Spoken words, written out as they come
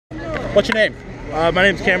What's your name? My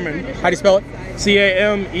name's Cameron. How do you spell it?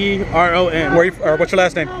 Cameron. What's your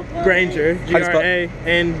last name? Granger. Granger.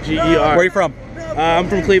 Where are you from? I'm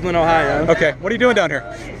from Cleveland, Ohio. Okay. What are you doing down here?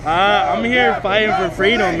 I'm here fighting for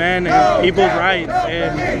freedom, man, and people's rights.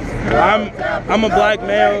 And I'm a black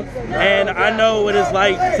male, and I know what it's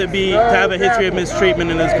like to have a history of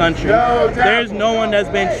mistreatment in this country. There's no one that's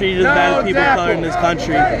been treated as bad as people of color in this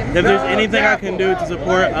country. If there's anything I can do to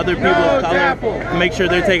support other people of color and make sure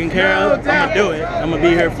they're taken care of, I'm gonna do it. I'm gonna be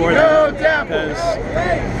here for them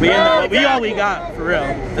because we all we got, for real.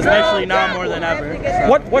 Especially now more than ever. So.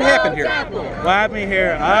 What happened here? What happened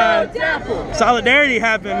here? Solidarity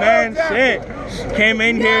happened, man. Shit. Came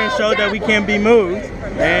in here and showed that we can't be moved.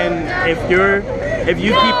 And if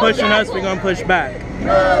you keep pushing us, we're gonna push back.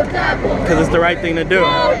 Because it's the right thing to do.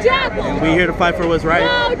 And we're here to fight for what's right.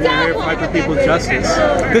 We're here to fight for people's justice.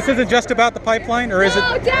 This isn't just about the pipeline, or is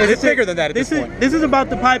it bigger than that at this point? This is about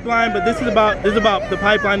the pipeline, but this is about the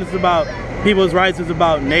pipeline. This is about people's rights. It's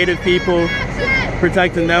about Native people,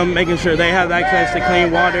 protecting them, making sure they have access to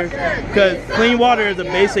clean water, because clean water is a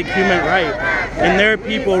basic human right, and there are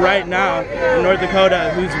people right now in North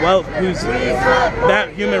Dakota whose that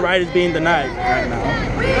human right is being denied right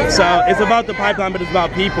now. So it's about the pipeline, but it's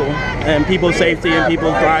about people and people's safety and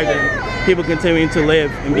people thriving, people continuing to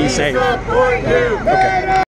live and be safe. Okay.